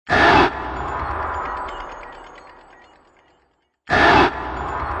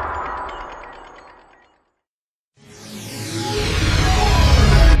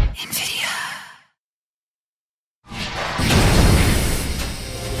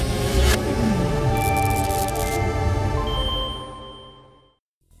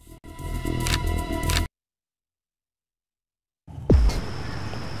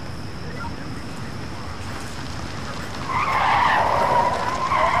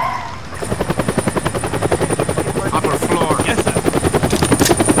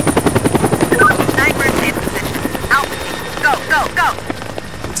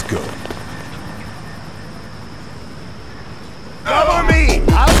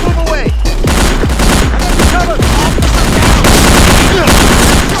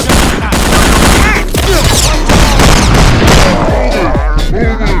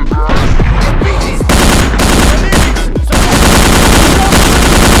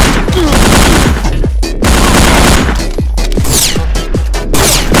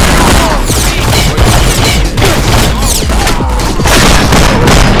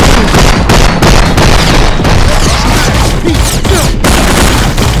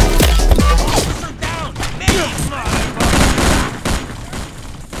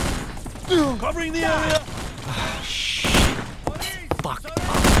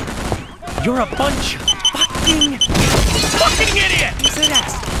You're a bunch of fucking idiots! Is it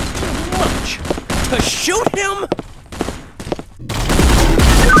us? Lunch. To shoot him?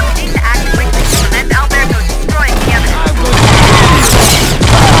 You need to act quickly to prevent Alberto destroying the evidence.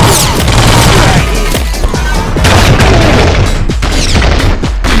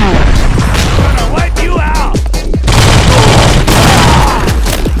 I'm gonna wipe you out!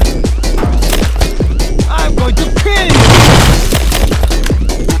 I'm going to kill you!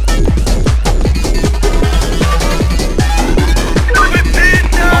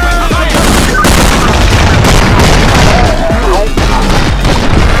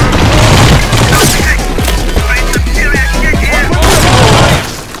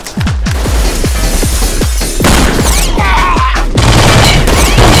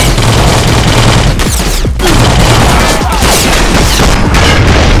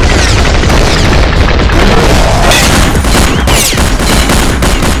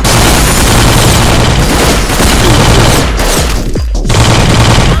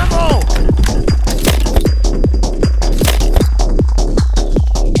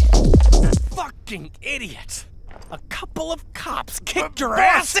 Idiots! A couple of cops kicked your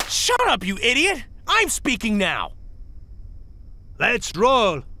ass! Shut up, you idiot! I'm speaking now! Let's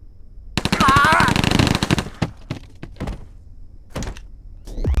roll!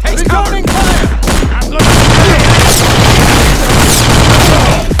 Hey, coming fire! I'm gonna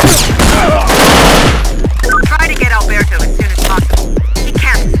Try to get Alberto as soon as possible. He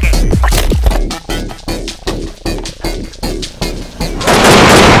can't escape.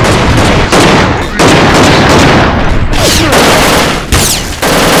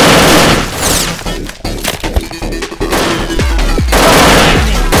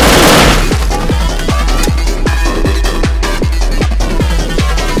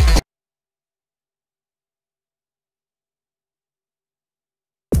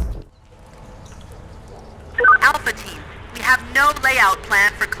 Alpha team, we have no layout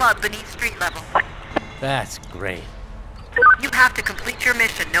plan for club beneath street level. That's great. You have to complete your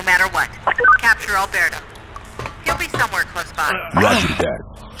mission no matter what. Capture Alberto. He'll be somewhere close by. Roger that.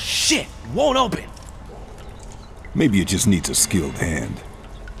 Shit! Won't open! Maybe it just needs a skilled hand.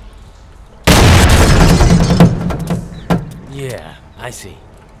 Yeah, I see.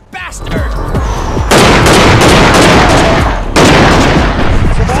 Bastard!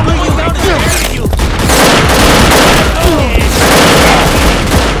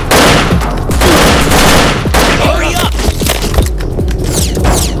 Hurry up!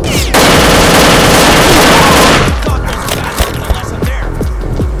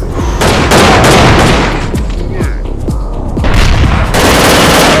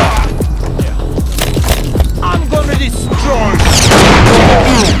 I'm gonna destroy you!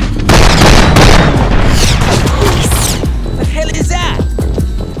 What the hell is that?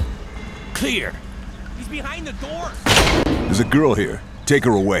 Clear. He's behind the door. There's a girl here. Take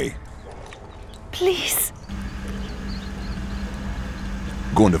her away. Please.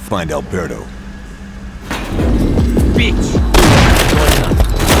 Going to find Alberto. Bitch.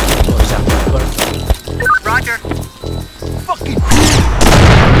 Roger. Fucking.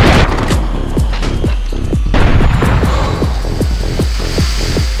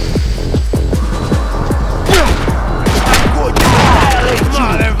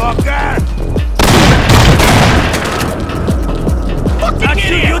 Motherfucker! Fucking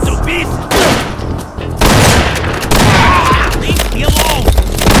idiot! You to pieces! Leave me alone!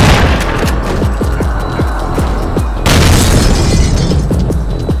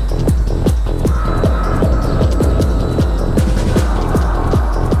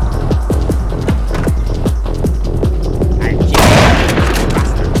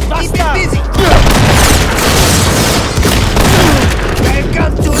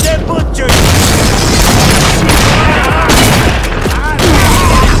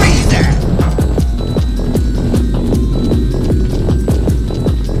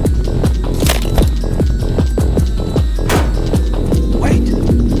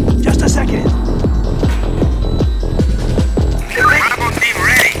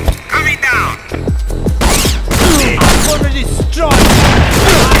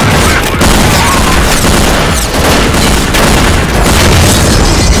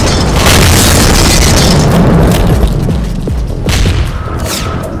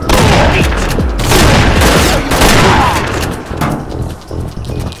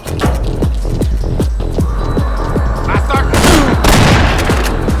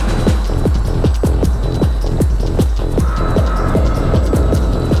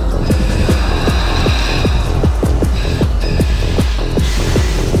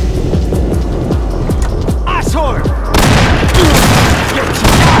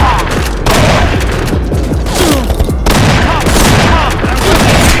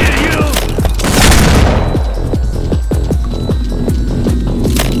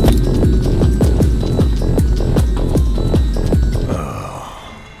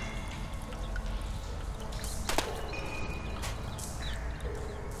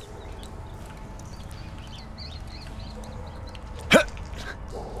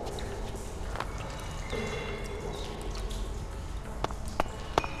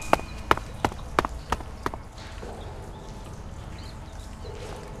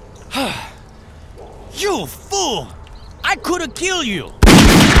 You fool! I could have killed you!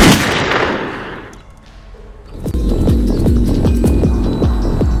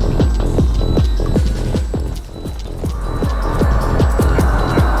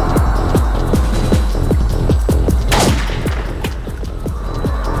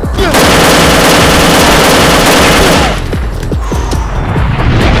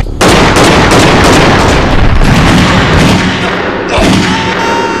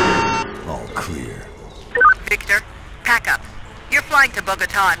 To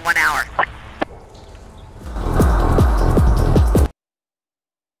Bogota in 1 hour.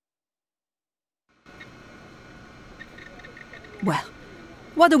 Well,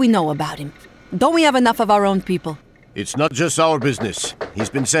 what do we know about him? Don't we have enough of our own people? It's not just our business.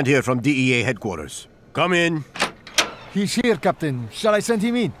 He's been sent here from DEA headquarters. Come in. He's here, Captain. Shall I send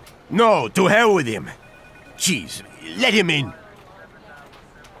him in? No, to hell with him. Jeez, let him in.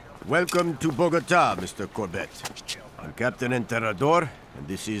 Welcome to Bogota, Mr. Corbett. I'm Captain Matador, and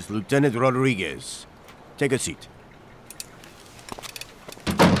this is Lieutenant Rodriguez. Take a seat.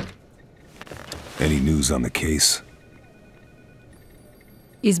 Any news on the case?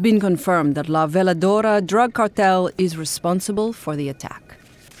 It's been confirmed that La Veladora drug cartel is responsible for the attack.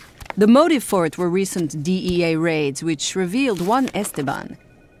 The motive for it were recent DEA raids, which revealed one Esteban,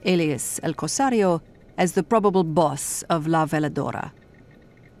 alias El Cosario, as the probable boss of La Veladora.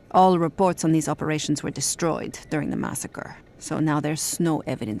 All reports on these operations were destroyed during the massacre, so now there's no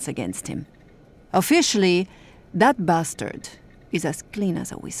evidence against him. Officially, that bastard is as clean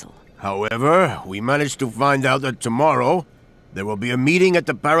as a whistle. However, we managed to find out that tomorrow there will be a meeting at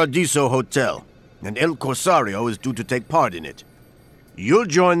the Paradiso Hotel, and El Cosario is due to take part in it. You'll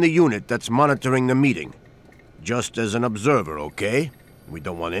join the unit that's monitoring the meeting, just as an observer, okay? We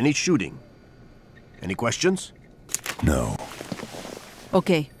don't want any shooting. Any questions? No.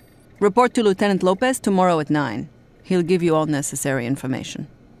 Okay. Report to Lieutenant Lopez tomorrow at 9. He'll give you all necessary information.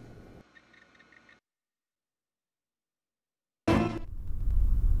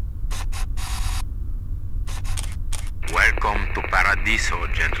 Welcome to Paradiso,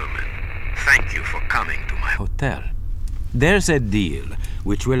 gentlemen. Thank you for coming to my hotel. There's a deal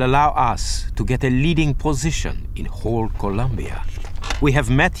which will allow us to get a leading position in whole Colombia. We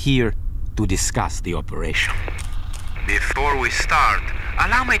have met here to discuss the operation. Before we start,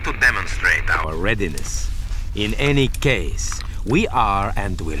 allow me to demonstrate our readiness. In any case, we are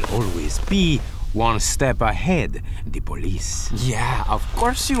and will always be one step ahead the police. Yeah, of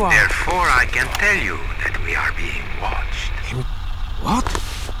course you are. Therefore, I can tell you that we are being watched. What?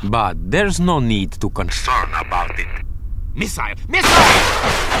 But there's no need to concern about it. Missile! Missile!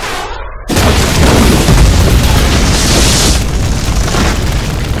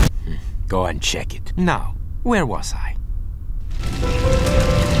 Go and check it. Now, where was I?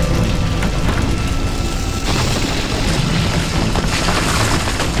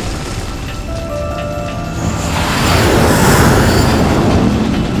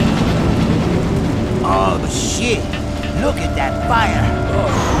 Oh, shit! Look at that fire!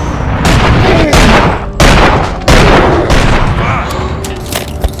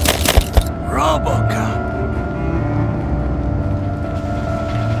 Robocop!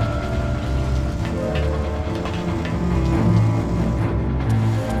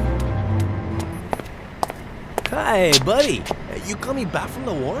 Hey, buddy. You coming back from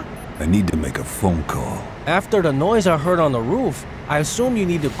the war? I need to make a phone call. After the noise I heard on the roof, I assume you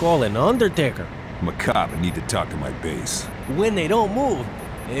need to call an undertaker. Macabre, I need to talk to my base. When they don't move,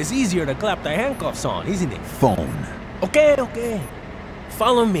 it's easier to clap the handcuffs on, isn't it? Phone. Okay, okay.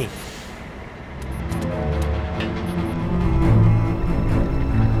 Follow me.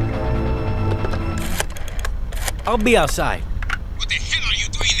 I'll be outside. What the hell are you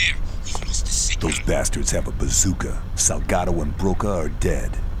doing there? We've lost the signal. Those bastards have a bazooka. Salgado and Broca are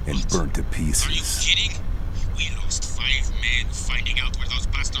dead and burnt to pieces. Are you kidding? We lost 5 men finding out where those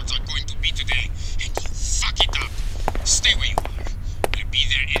bastards are going to be today, and you fuck it up. Stay where you are. We'll be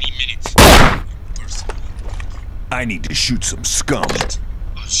there any minute. Personally. I need to shoot some scum.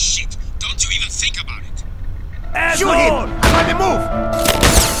 Oh shit! Don't you even think about it. Shoot him! I'm on the move!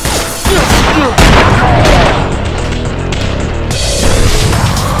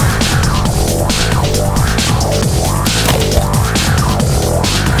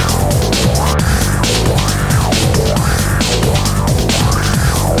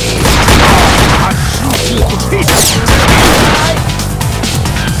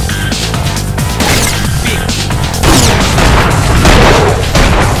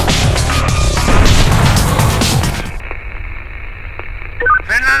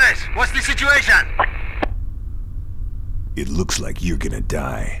 Fernandez, what's the situation? It looks like you're gonna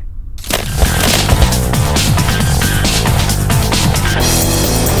die.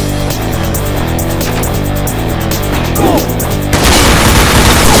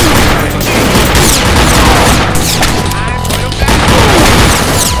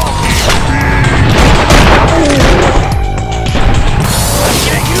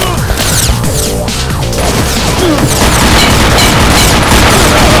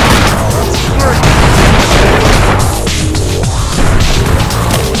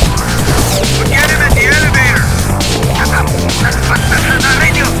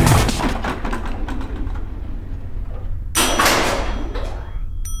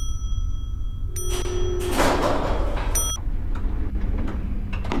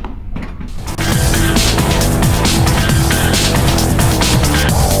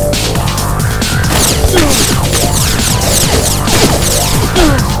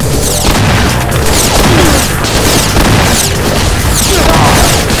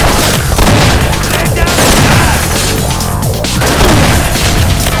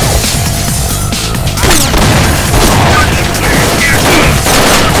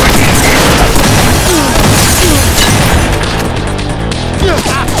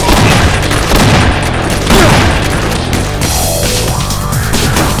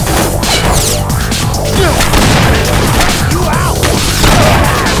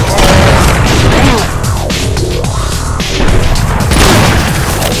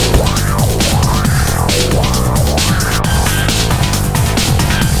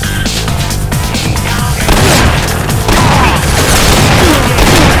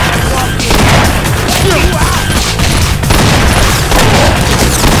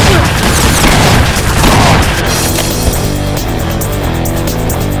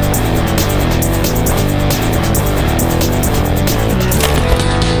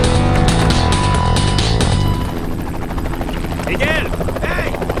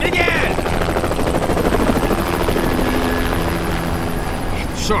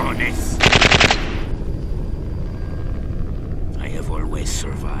 I have always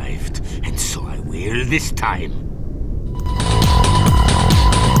survived, and so I will this time.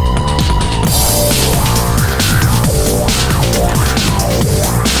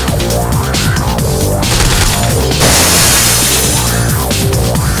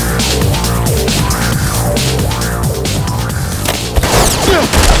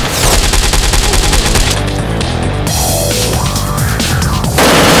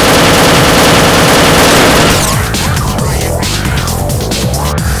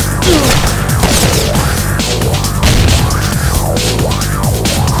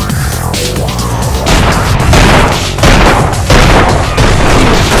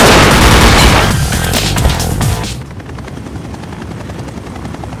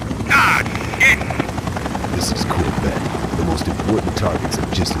 This is cool, Ben. The most important targets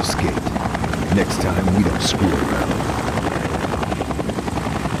have just escaped. Next time, we don't screw around.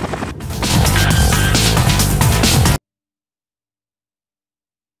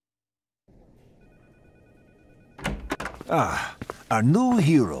 Ah, our new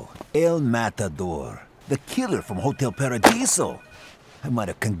hero, El Matador. The killer from Hotel Paradiso. I might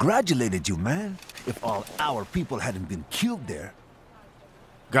have congratulated you, man, if all our people hadn't been killed there.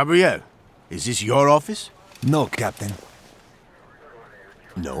 Gabriel, is this your office? No, Captain.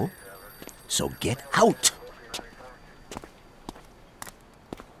 No? So get out!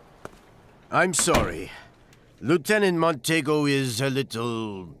 I'm sorry. Lieutenant Montego is a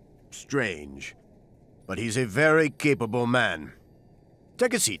little strange. But he's a very capable man.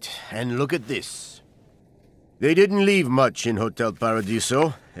 Take a seat and look at this. They didn't leave much in Hotel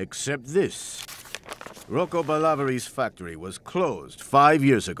Paradiso, except this. Rocco Balaveri's factory was closed 5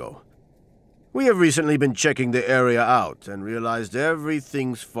 years ago. We have recently been checking the area out and realized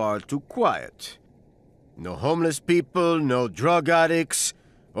everything's far too quiet. No homeless people, no drug addicts.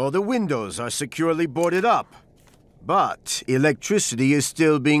 All the windows are securely boarded up. But electricity is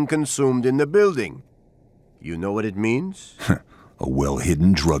still being consumed in the building. You know what it means? A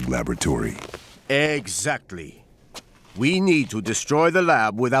well-hidden drug laboratory. Exactly. We need to destroy the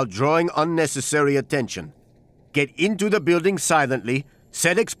lab without drawing unnecessary attention. Get into the building silently,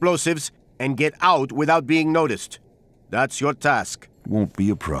 set explosives, and get out without being noticed. That's your task. Won't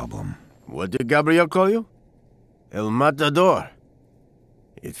be a problem. What did Gabriel call you? El Matador.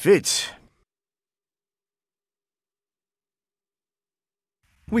 It fits.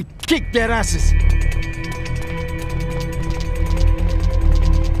 We kick their asses!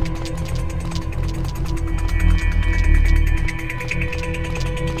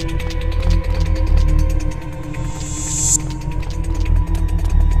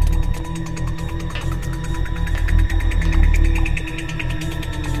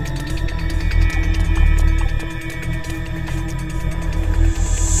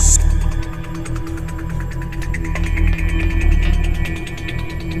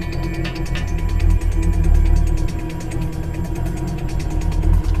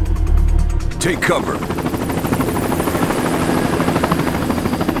 Take cover.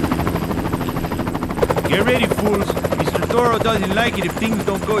 Get ready, fools. Mr. Toro doesn't like it if things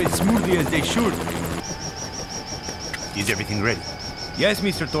don't go as smoothly as they should. Is everything ready? Yes,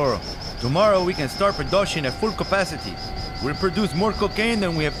 Mr. Toro. Tomorrow we can start production at full capacity. We'll produce more cocaine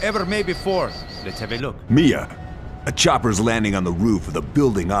than we have ever made before. Let's have a look. Mia, a chopper's landing on the roof of the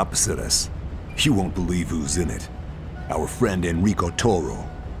building opposite us. You won't believe who's in it. Our friend Enrico Toro.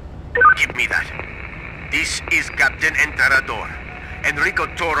 Give me that. This is Captain Matador. Enrico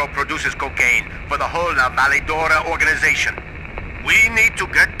Toro produces cocaine for the whole La Valedora organization. We need to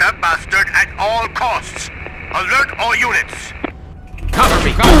get that bastard at all costs. Alert all units. Cover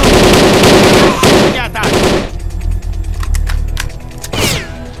me! Cover me!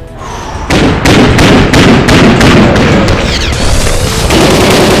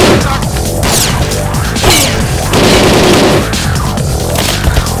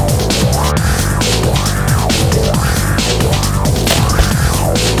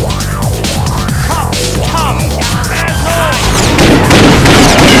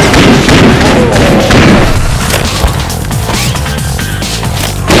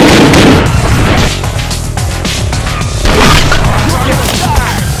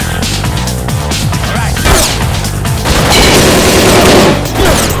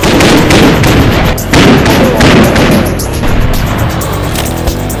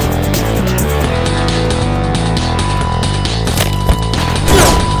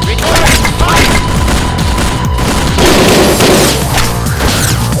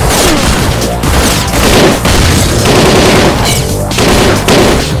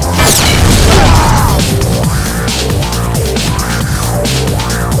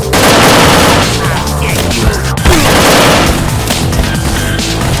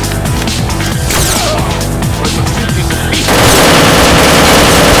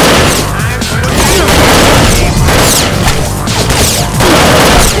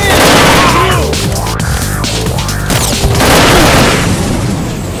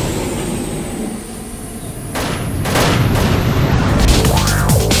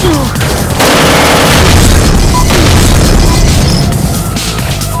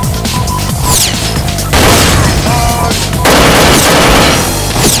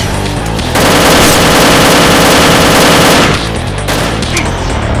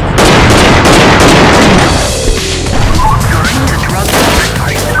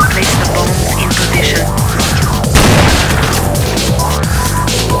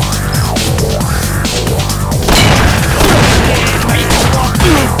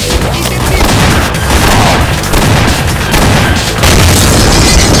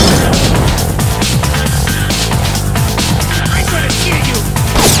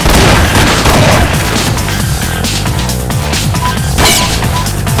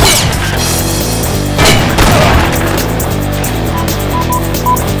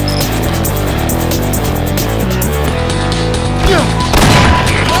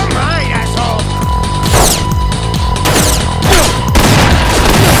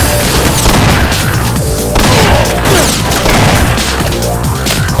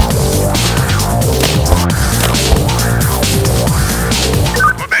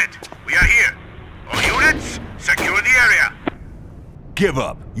 Give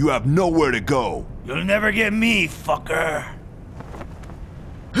up. You have nowhere to go. You'll never get me, fucker.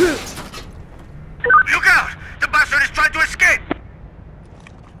 Look out! The bastard is trying to escape!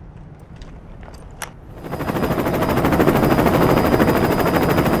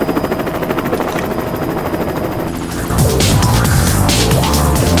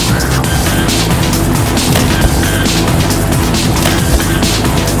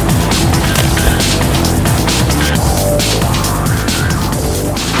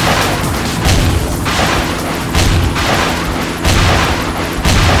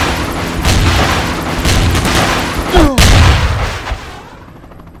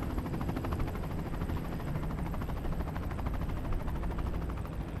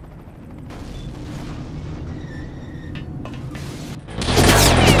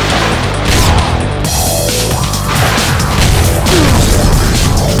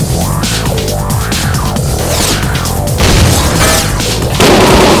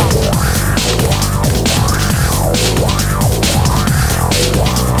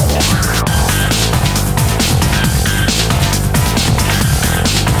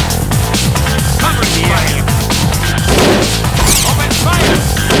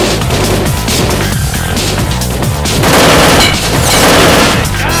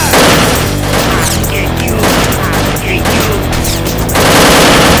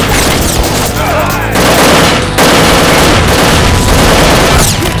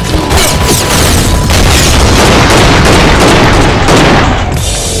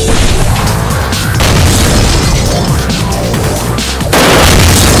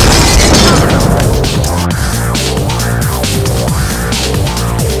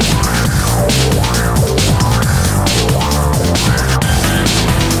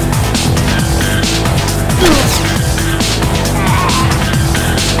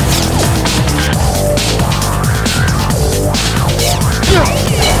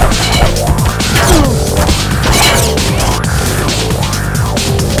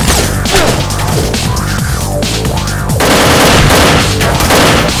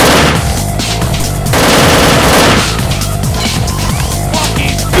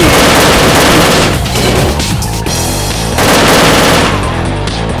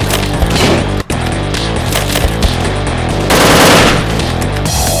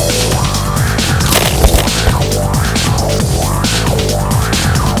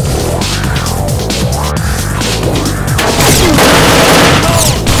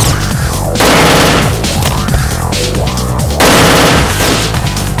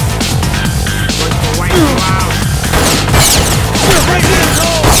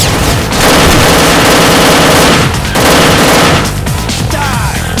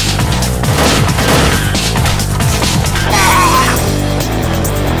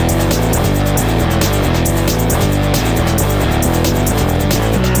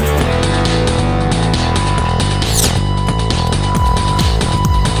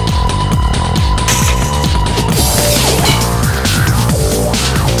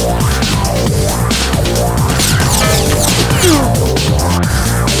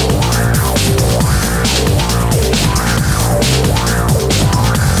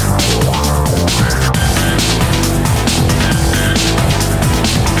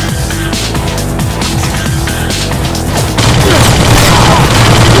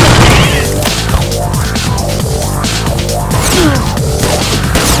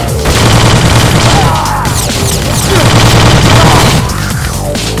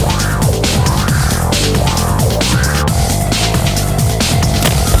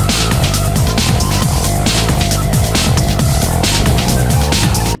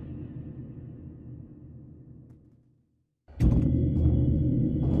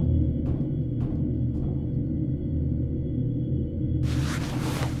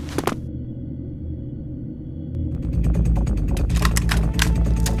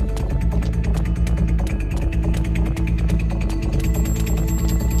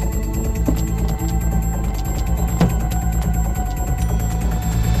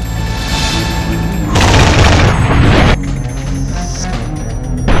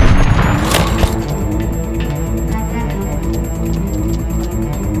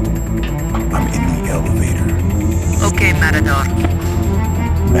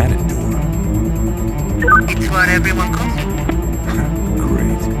 Matador. It's what everyone calls you.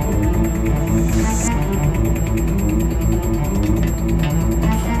 Great.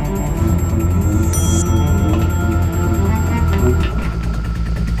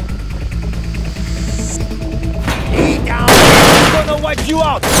 I'm gonna wipe you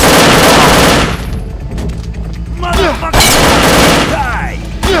out! Motherfucker! Die!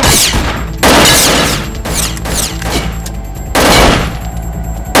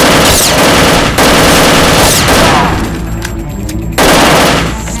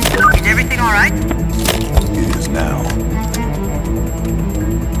 Is everything alright? It is now.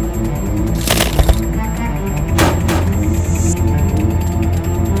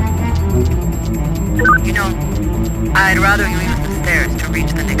 You know, I'd rather you use the stairs to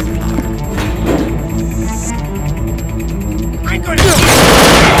reach the next floor. I'm gonna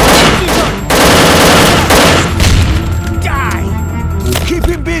die! Keep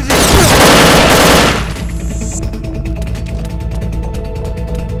him busy!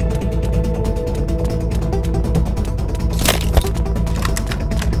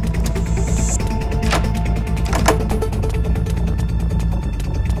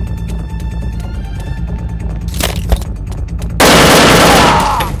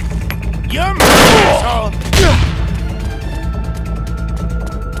 You're my asshole!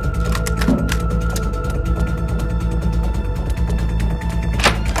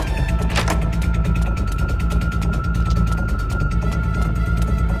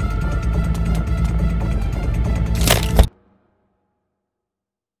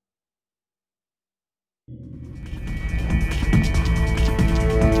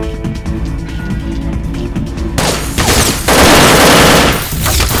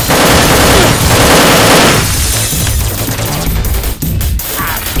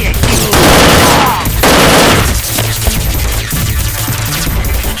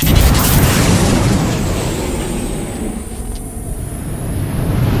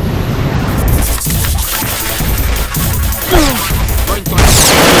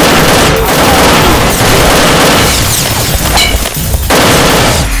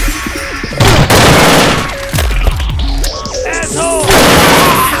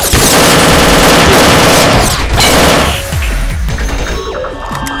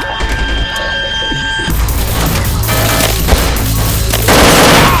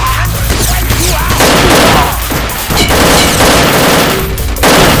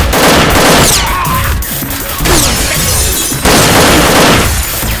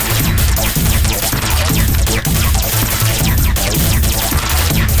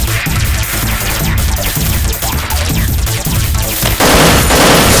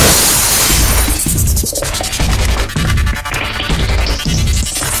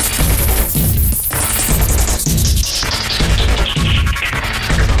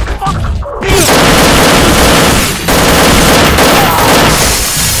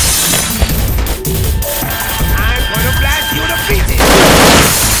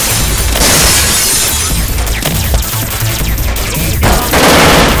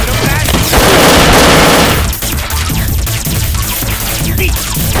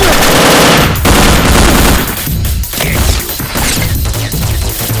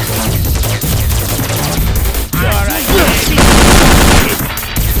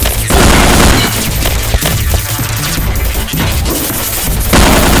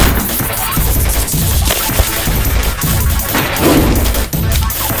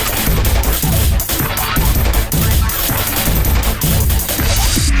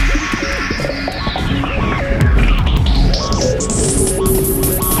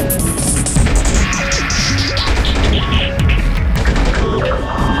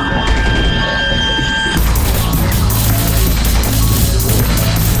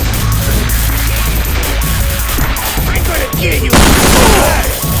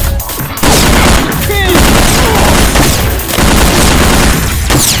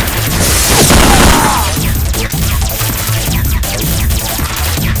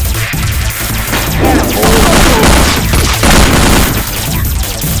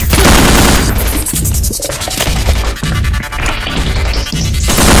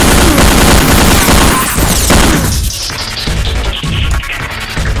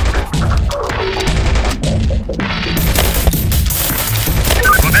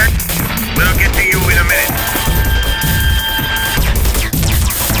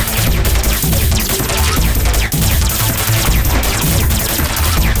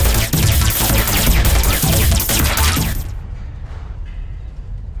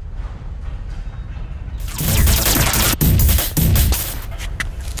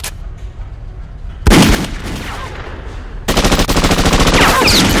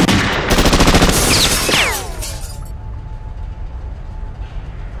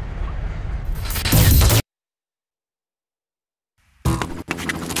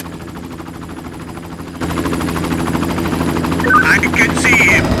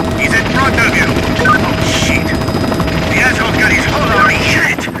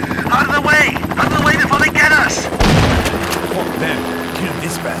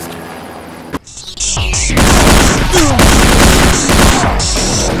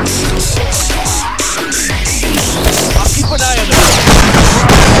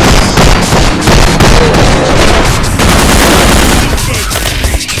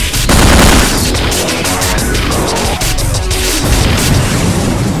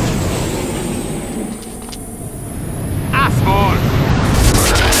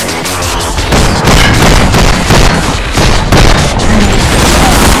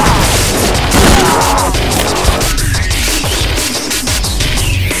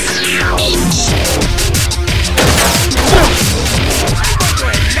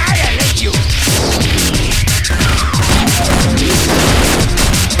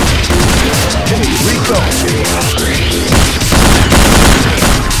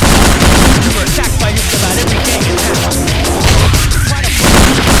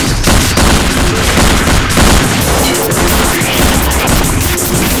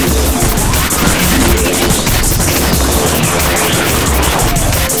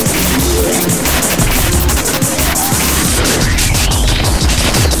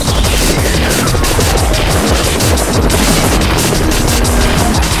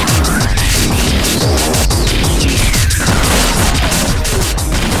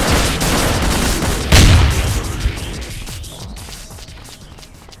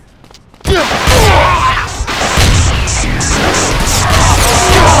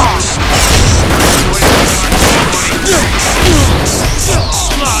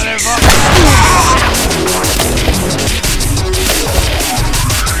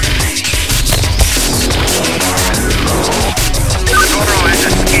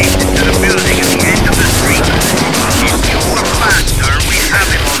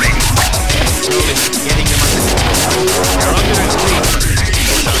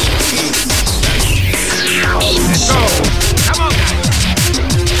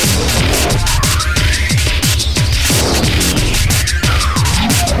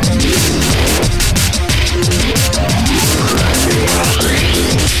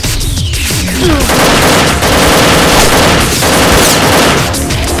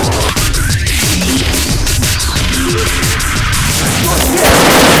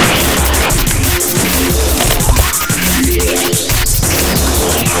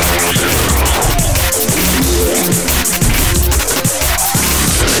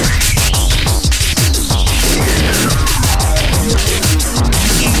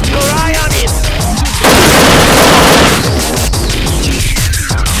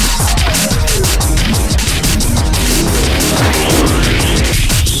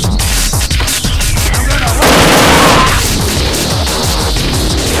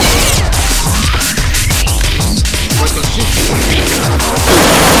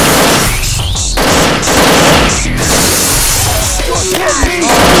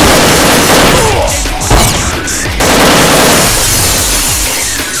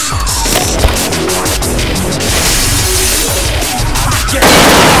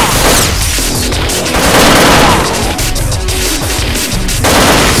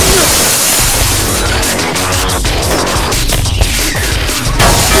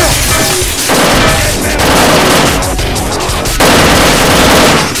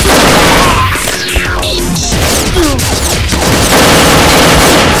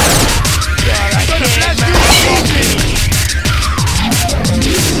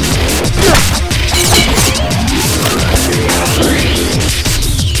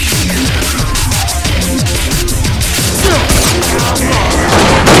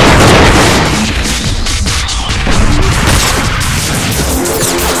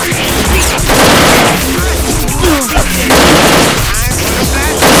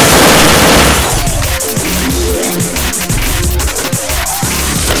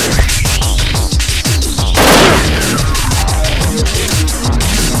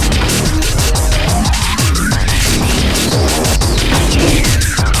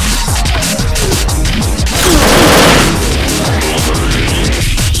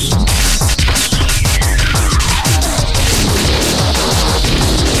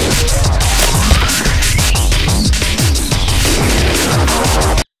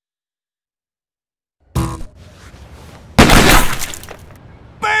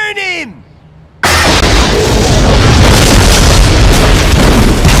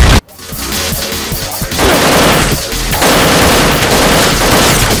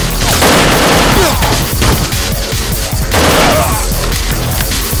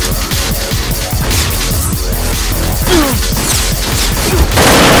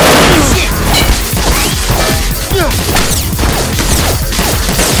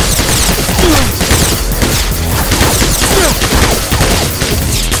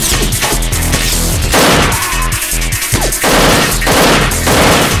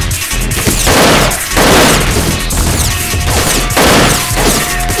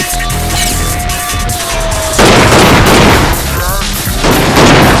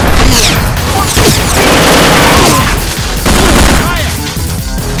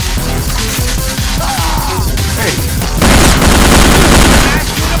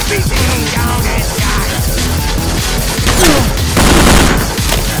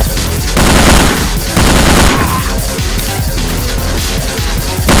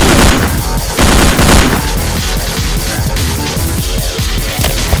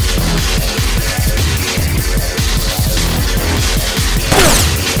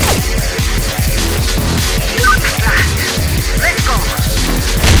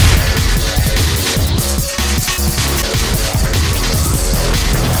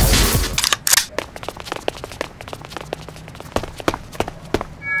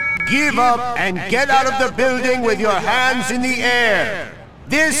 Give up and get out of the building with your hands in the air.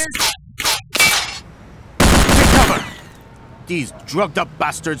 This... Take cover! These drugged-up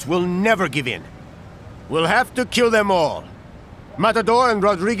bastards will never give in. We'll have to kill them all. Matador and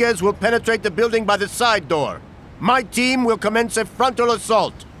Rodriguez will penetrate the building by the side door. My team will commence a frontal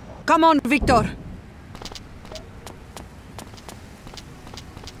assault. Come on, Victor.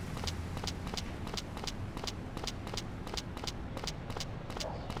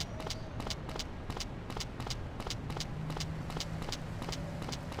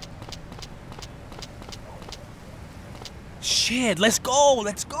 Shit, let's go,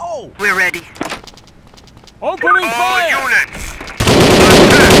 let's go! We're ready. Opening fire! All units!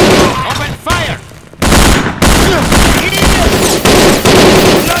 Open fire!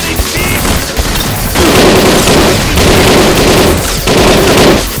 Bloody thief!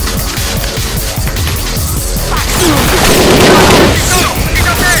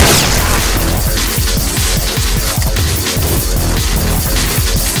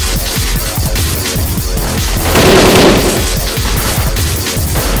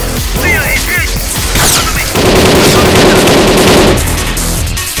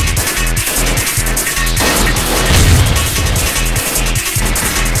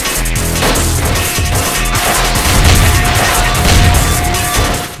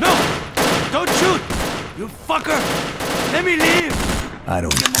 Let me leave! I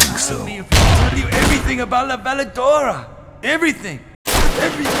don't think so. Tell you everything about La Valedora. Everything.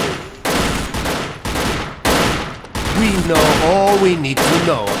 Everything. We know all we need to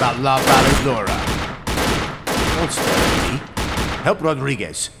know about La Valedora. Don't stare at me. Help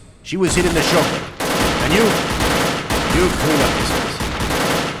Rodriguez. She was hit in the shoulder. And you clean up this mess.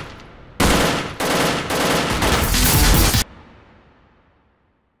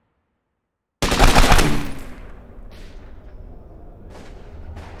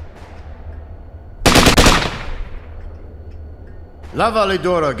 La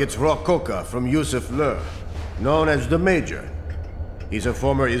Valedora gets raw coca from Yusuf Lur, known as the Major. He's a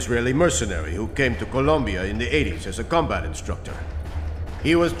former Israeli mercenary who came to Colombia in the 80s as a combat instructor.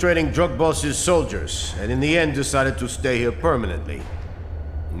 He was training drug bosses' soldiers, and in the end decided to stay here permanently.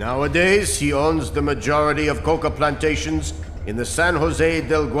 Nowadays, he owns the majority of coca plantations in the San Jose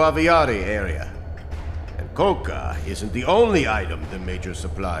del Guaviare area. And coca isn't the only item the Major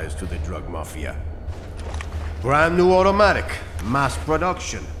supplies to the drug mafia. Brand new automatic, mass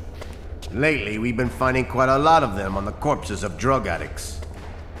production. Lately, we've been finding quite a lot of them on the corpses of drug addicts.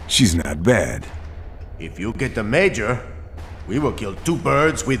 She's not bad. If you get the Major, we will kill two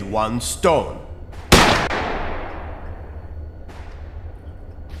birds with one stone.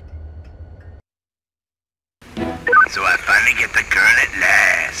 So I finally get the girl at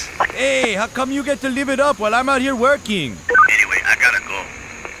last. Hey, how come you get to live it up while I'm out here working? Anyway, I gotta go.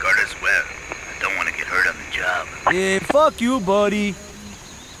 Carter's well. I don't want to get hurt on the job. Hey, fuck you, buddy.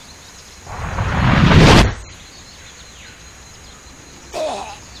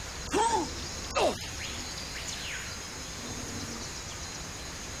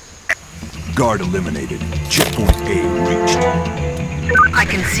 Guard eliminated. Checkpoint A reached. I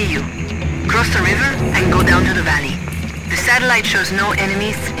can see you. Cross the river and go down to the valley. The satellite shows no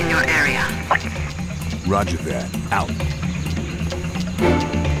enemies in your area. Roger that. Out.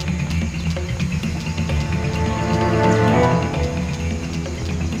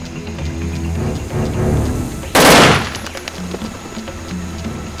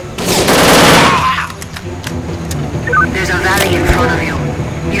 There's a valley in front of you.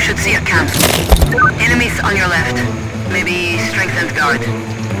 You should see a camp. Enemies on your left. Maybe strengthened guard.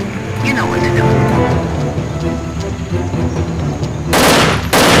 You know what to do.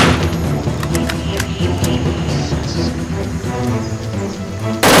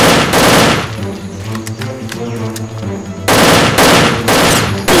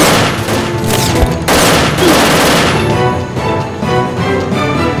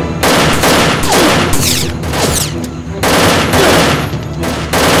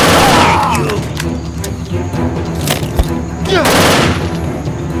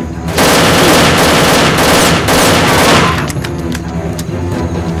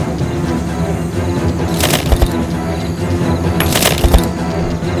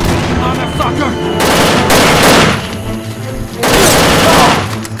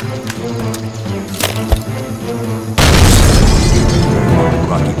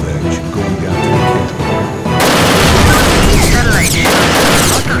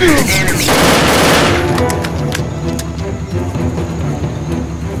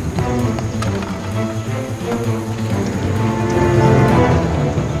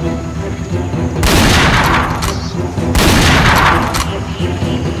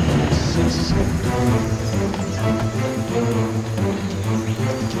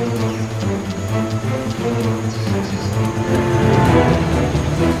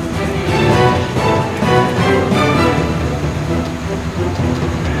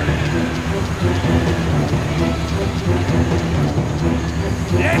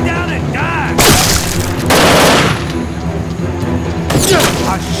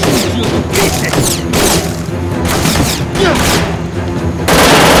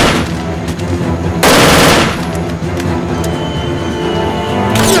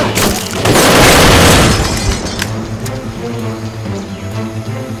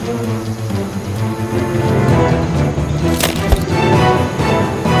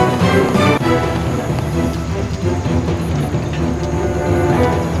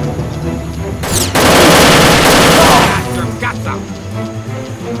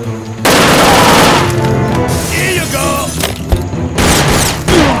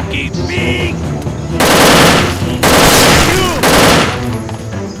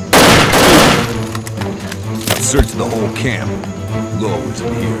 search the whole camp. Lo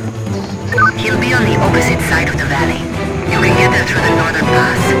isn't here. He'll be on the opposite side of the valley. You can get there through the northern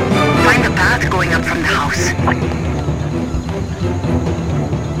pass. Find the path going up from the house.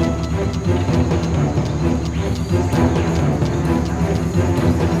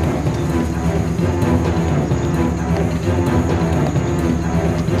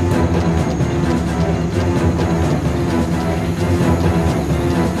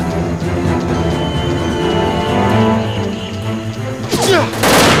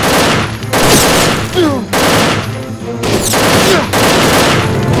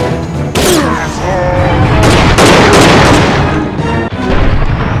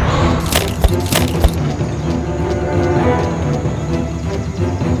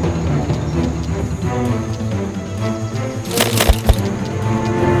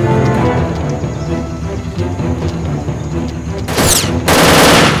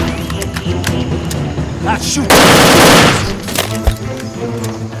 Shoot!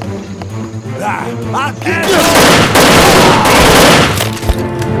 I'll get you!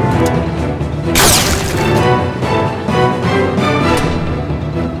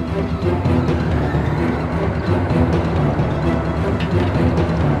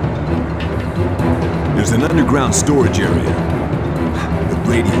 There's an underground storage area. The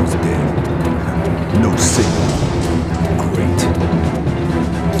radio's dead. No signal. Great.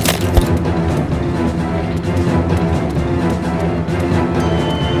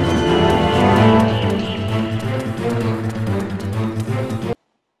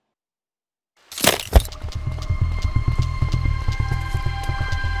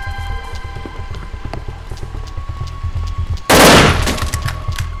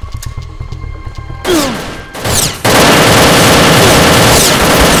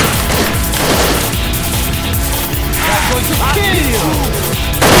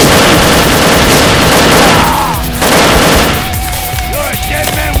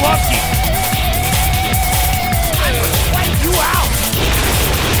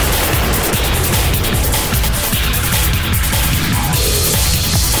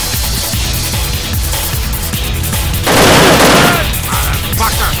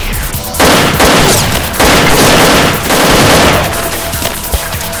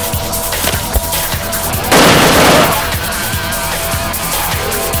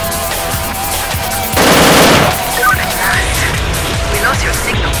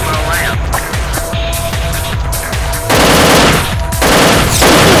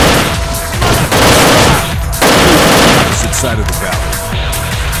 Side of the valley.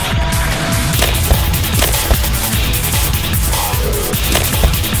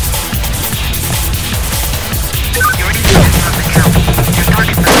 You're in the center of the camp. Your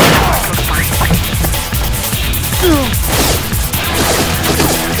target must be close by.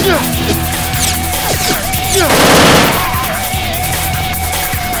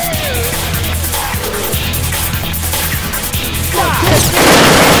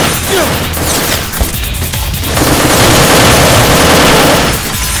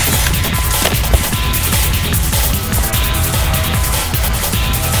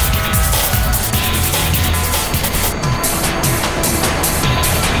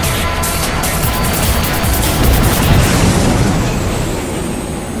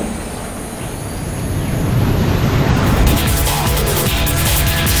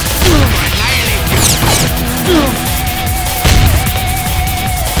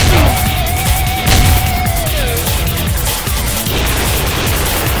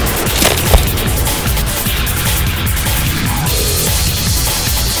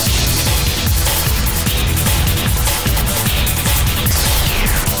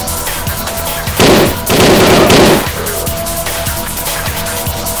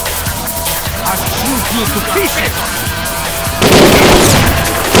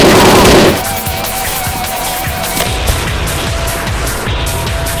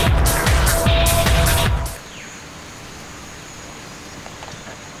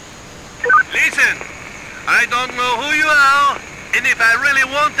 Listen, I don't know who you are, and if I really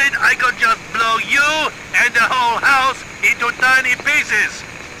wanted, I could just blow you and the whole house into tiny pieces.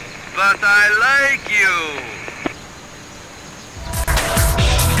 But I like you.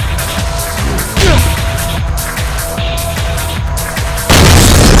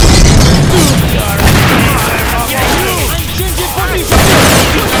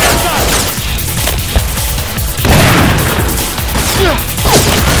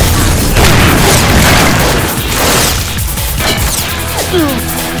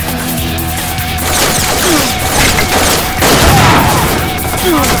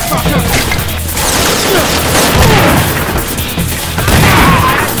 Motherfucker!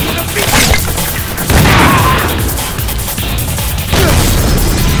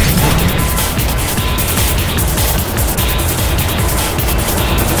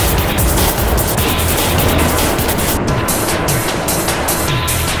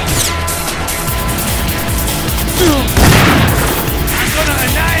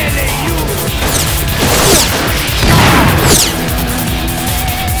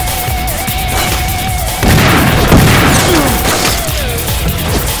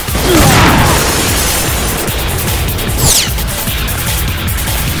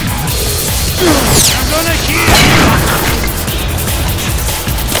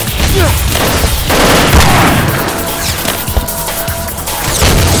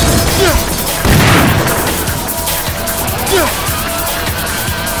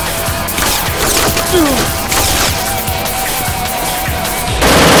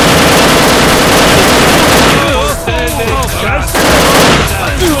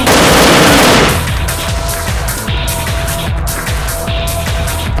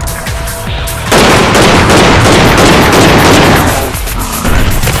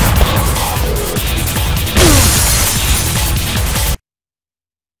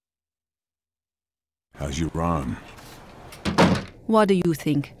 How's your arm? What do you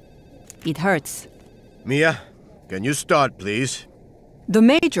think? It hurts. Mia, can you start, please? The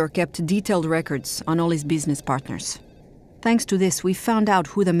Major kept detailed records on all his business partners. Thanks to this, we found out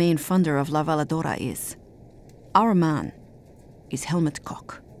who the main funder of La Veladora is. Our man is Helmut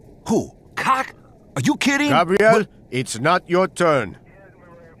Koch. Who? Koch? Are you kidding? Gabriel, it's not your turn.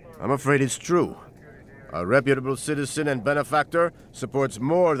 I'm afraid it's true. A reputable citizen and benefactor supports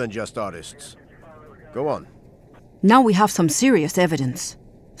more than just artists. Go on. Now we have some serious evidence,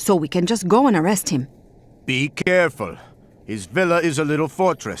 so we can just go and arrest him. Be careful. His villa is a little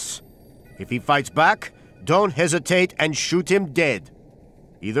fortress. If he fights back, don't hesitate and shoot him dead.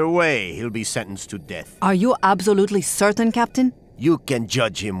 Either way, he'll be sentenced to death. Are you absolutely certain, Captain? You can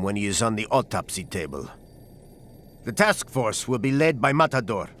judge him when he is on the autopsy table. The task force will be led by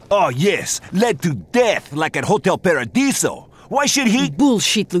Matador. Oh, yes. Led to death, like at Hotel Paradiso. Why should he—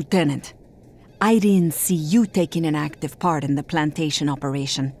 Bullshit, Lieutenant. I didn't see you taking an active part in the plantation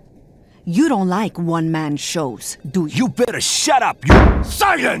operation. You don't like one-man shows, do you? You better shut up, you—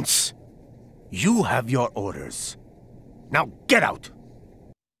 Silence! You have your orders. Now get out!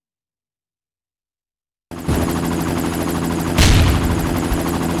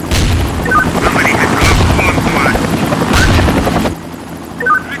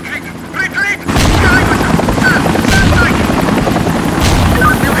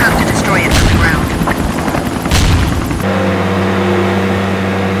 We'll have to destroy it from the ground.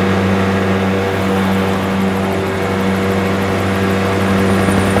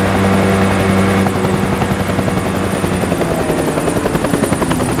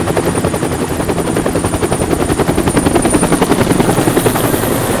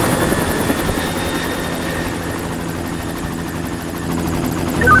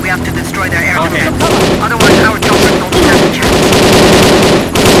 We have to destroy their air defense. Otherwise, our choppers don't stand a chance.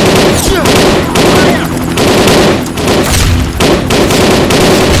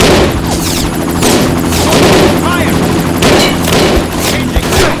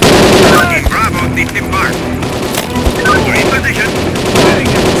 Bravo, disembark. You're in position.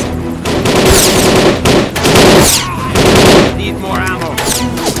 Need more ammo.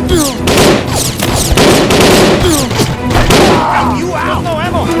 You out! No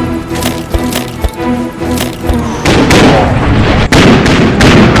ammo!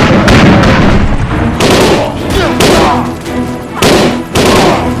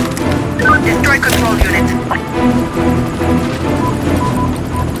 Destroy control unit.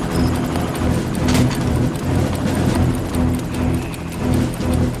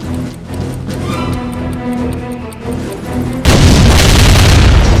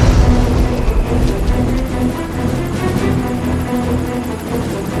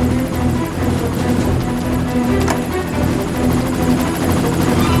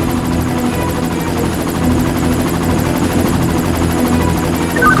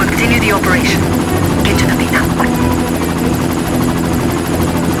 Continue the operation. Get to the Mina.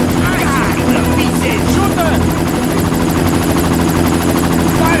 Shoot them!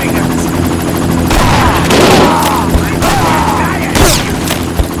 Firing us!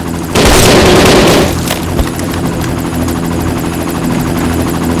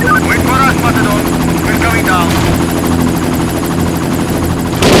 Wait for us, Matador. We're coming down.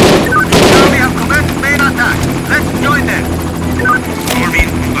 Now we have commenced main attack. Let's join them. Storm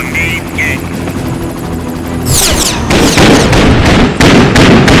into the main gate.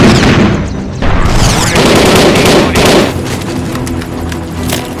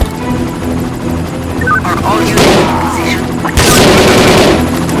 Are all units in position?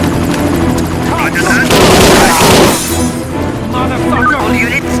 Motherfucker! All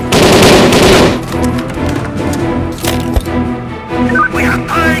units? We have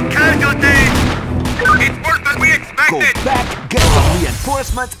high casualties. It's worse than we Go expected. back, get some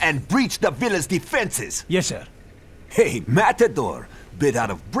reinforcements, and breach the villa's defenses. Yes, sir. Hey, Matador. Bit out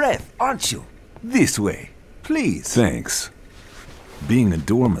of breath, aren't you? This way, please. Thanks. Being a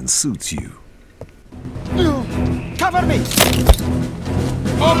doorman suits you. Cover me!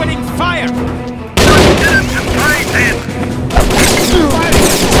 Opening fire! Right then.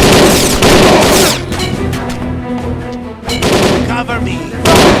 Cover me!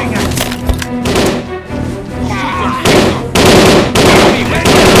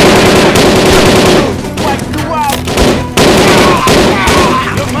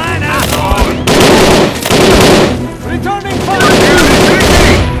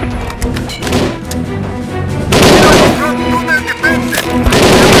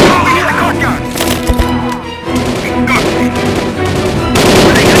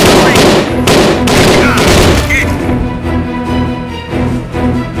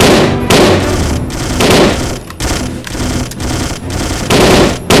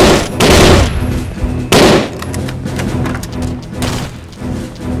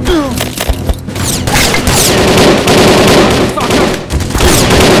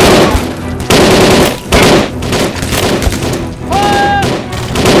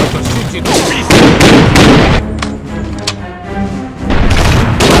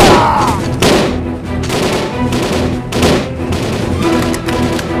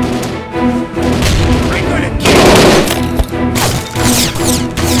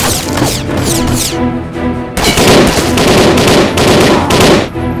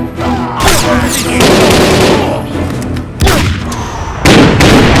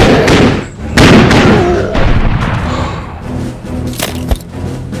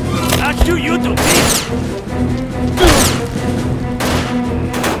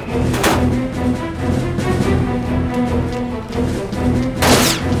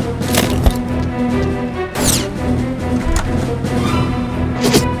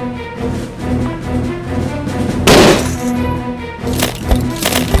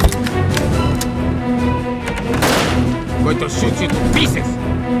 pieces!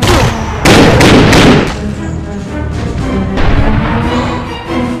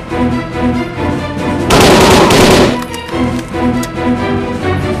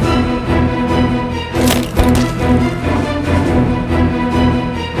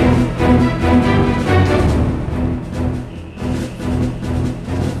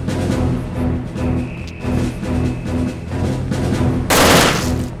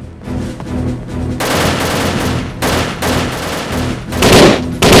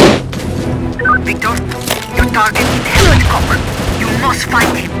 Victor, your target is Helmut Copper. You must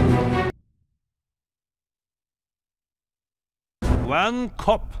find him. One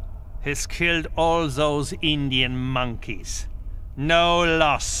cop has killed all those Indian monkeys. No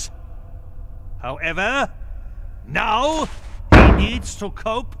loss. However, now he needs to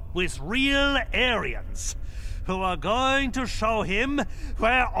cope with real Aryans, who are going to show him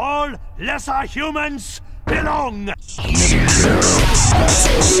where all lesser humans belong.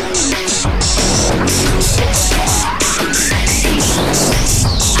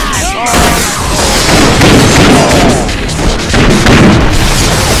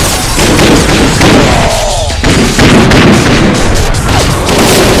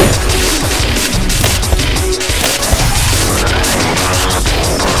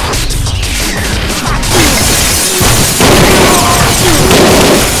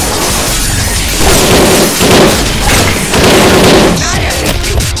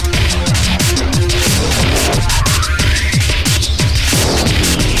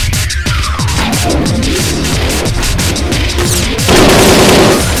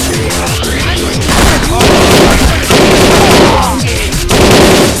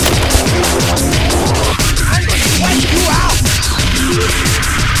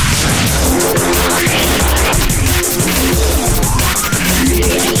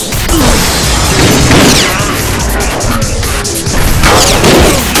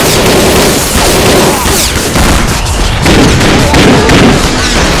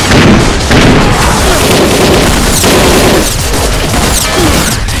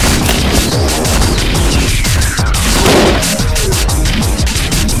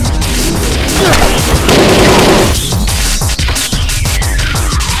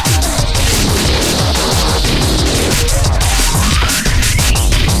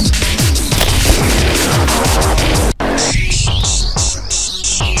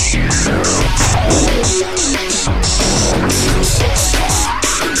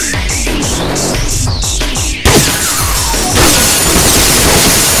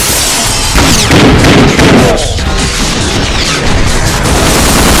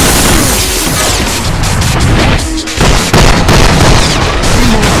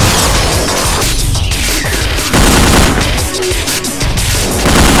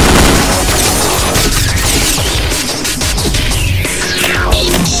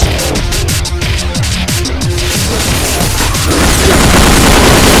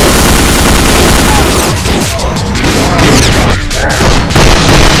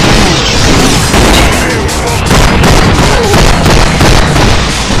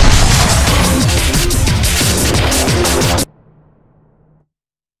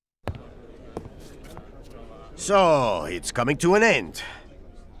 So, it's coming to an end.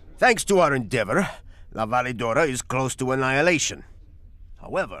 Thanks to our endeavor, La Validora is close to annihilation.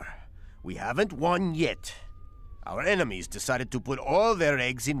 However, we haven't won yet. Our enemies decided to put all their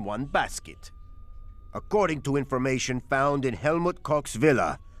eggs in one basket. According to information found in Helmut Koch's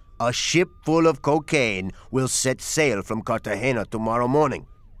villa, a ship full of cocaine will set sail from Cartagena tomorrow morning.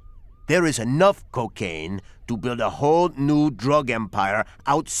 There is enough cocaine to build a whole new drug empire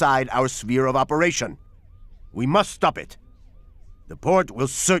outside our sphere of operation. We must stop it. The port will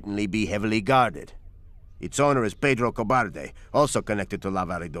certainly be heavily guarded. Its owner is Pedro Cobarde, also connected to La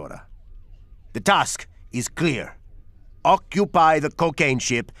Validora. The task is clear. Occupy the cocaine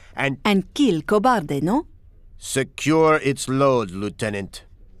ship and kill Cobarde, no? Secure its load, Lieutenant.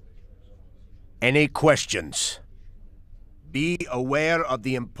 Any questions? Be aware of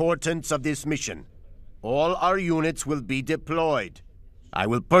the importance of this mission. All our units will be deployed. I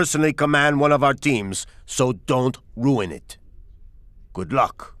will personally command one of our teams, so don't ruin it. Good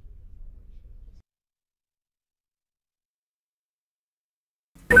luck.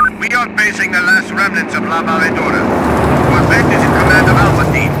 We are facing the last remnants of La Validora. Corvette is in command of Alpha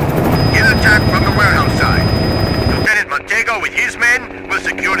Team. He'll attack from the warehouse side. Lieutenant Montego with his men will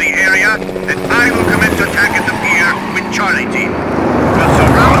secure the area, and I will commence attack at the pier with Charlie Team. We'll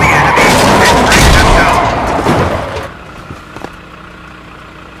surround the enemy and take them down.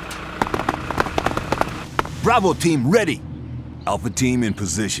 Bravo team ready. Alpha team in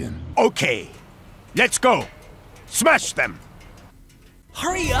position. Okay. Let's go. Smash them.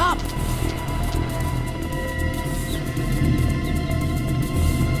 Hurry up!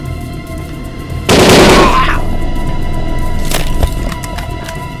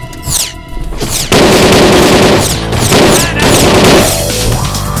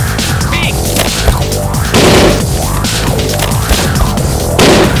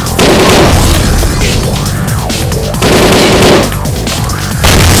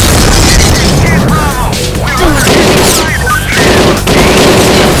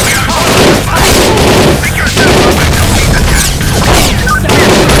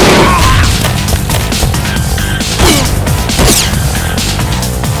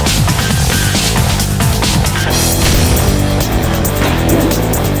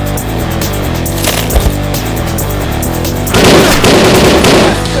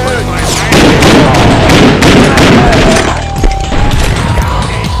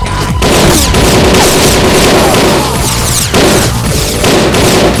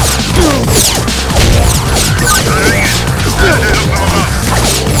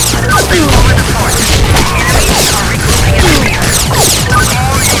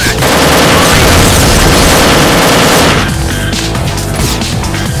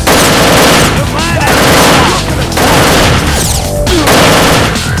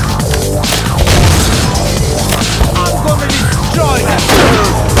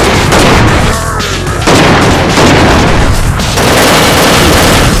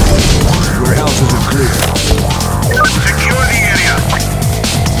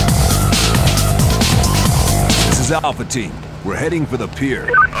 Alpha Team, we're heading for the pier.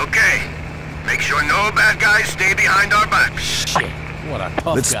 Okay. Make sure no bad guys stay behind our backs. Shit, what a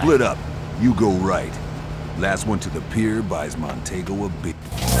tough Let's guy. split up. You go right. Last one to the pier buys Montego a beer.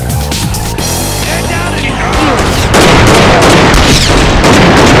 Get down and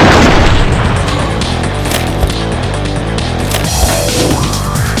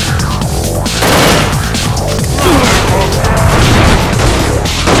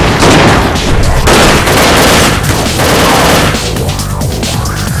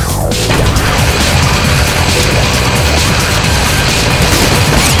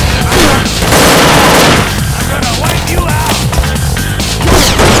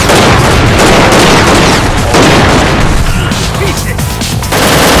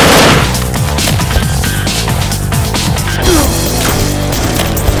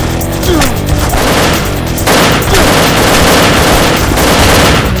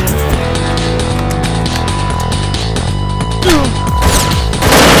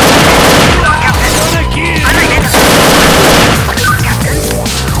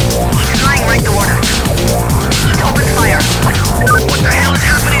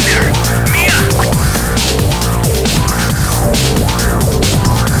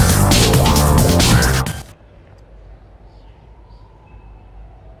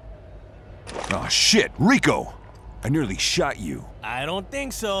Oh shit, Rico! I nearly shot you. I don't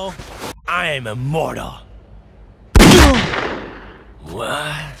think so. I am immortal.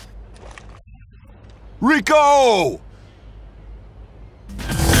 What? Rico!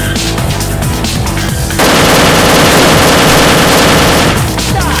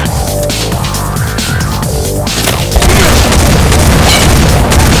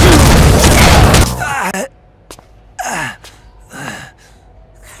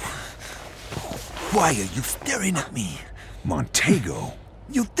 Why are you staring at me? Montego?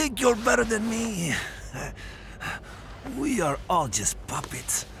 You think you're better than me? We are all just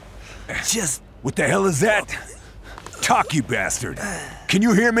puppets. Just... What the hell is that? Talk, you bastard! Can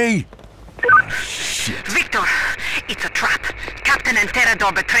you hear me? Shit. Victor, it's a trap. Captain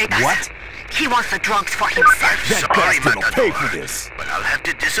Matador betrayed us. What? He wants the drugs for himself. That Sorry, bastard will Matador, pay for this. but I'll have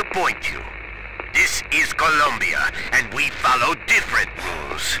to disappoint you. This is Colombia, and we follow different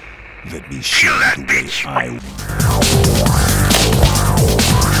rules. Let me show that you the way bitch.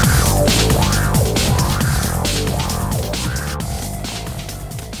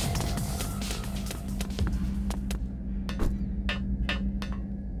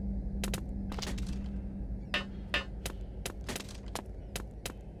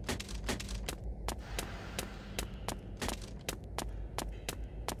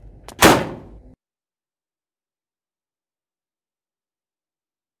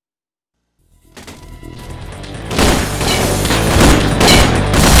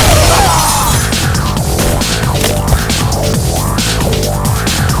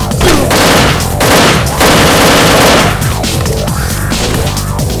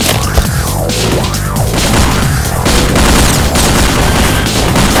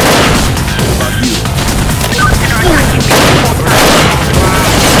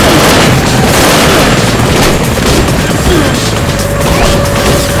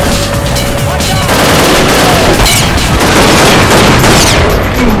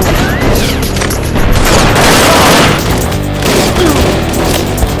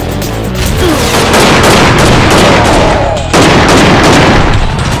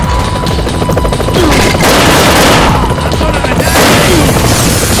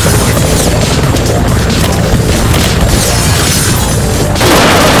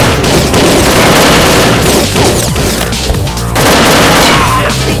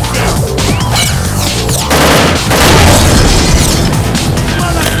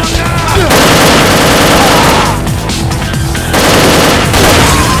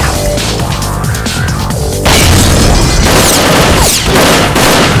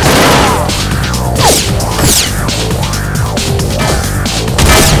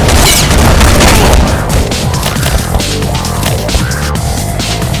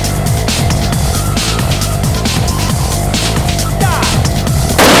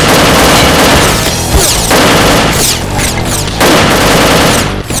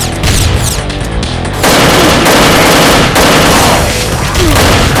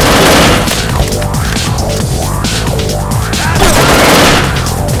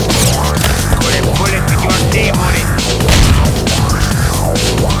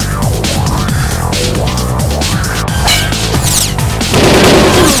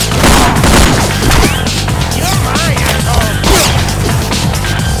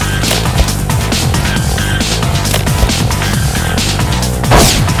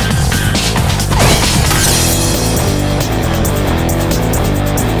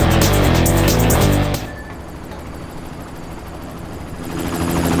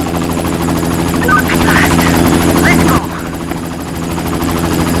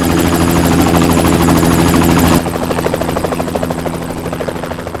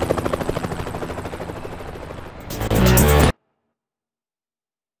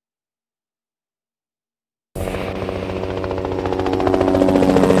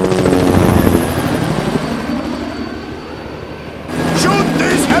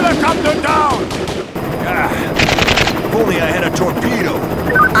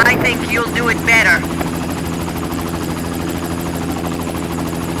 you'll do it better.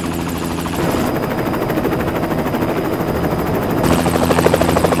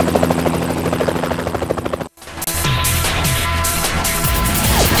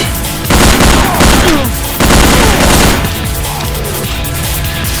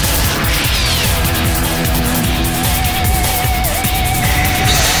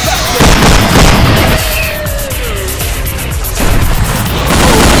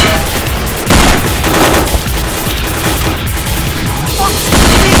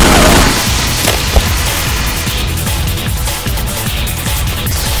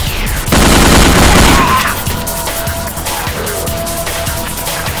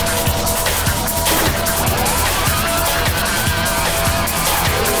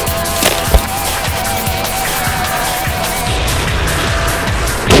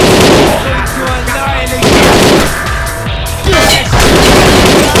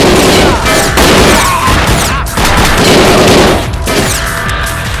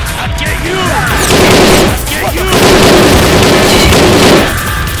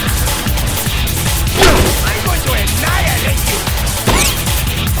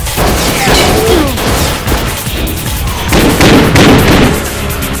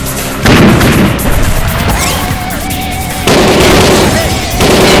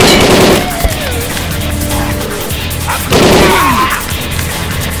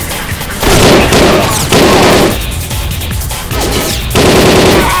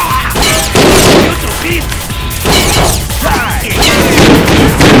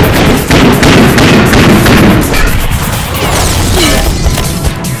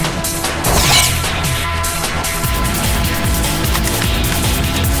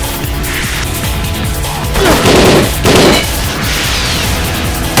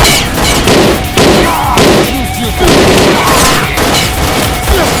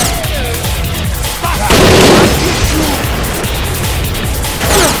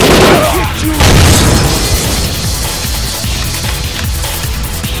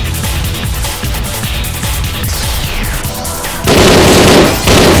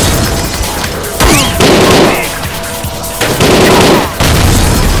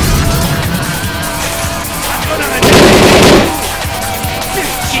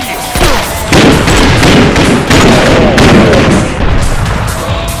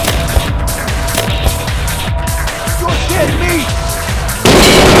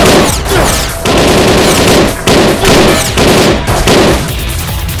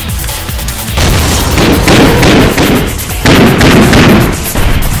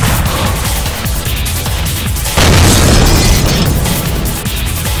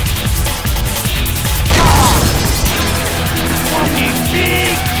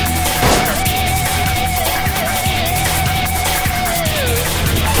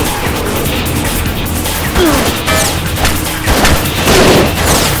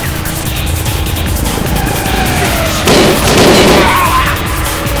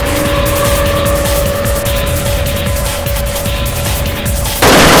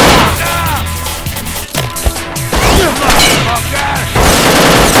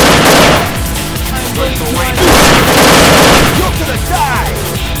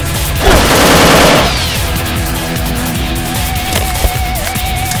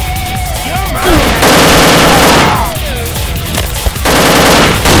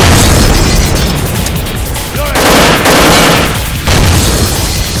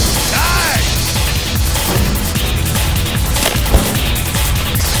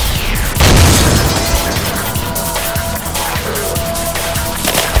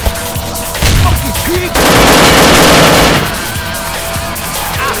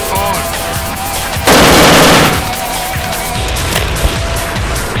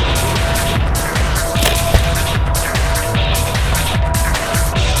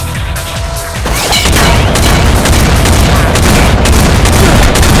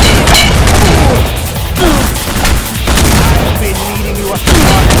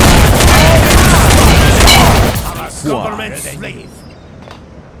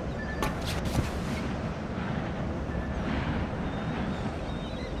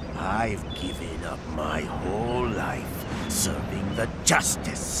 I've given up my whole life serving the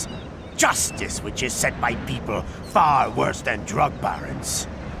justice. Justice which is set by people far worse than drug barons.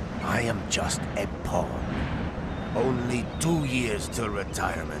 I am just a pawn. Only 2 years till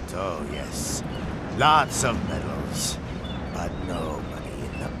retirement, oh yes. Lots of medals, but no money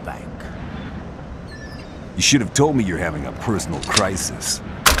in the bank. You should have told me you're having a personal crisis.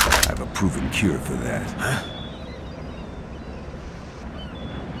 I have a proven cure for that. Huh?